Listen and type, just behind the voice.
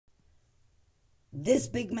This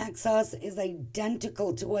Big Mac sauce is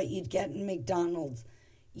identical to what you'd get in McDonald's.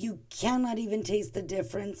 You cannot even taste the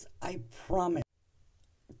difference, I promise.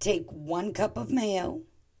 Take 1 cup of mayo,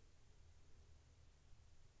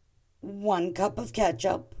 1 cup of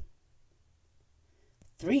ketchup,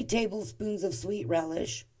 3 tablespoons of sweet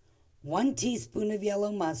relish, 1 teaspoon of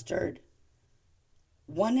yellow mustard,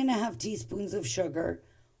 1.5 teaspoons of sugar,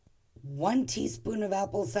 1 teaspoon of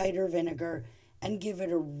apple cider vinegar, and give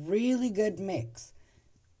it a really good mix.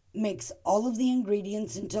 Mix all of the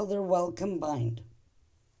ingredients until they're well combined.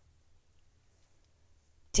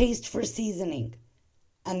 Taste for seasoning,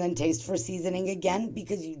 and then taste for seasoning again,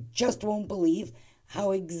 because you just won't believe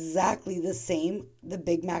how exactly the same the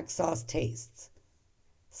Big Mac sauce tastes.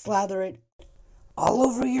 Slather it all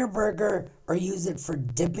over your burger or use it for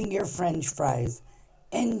dipping your French fries.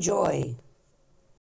 Enjoy!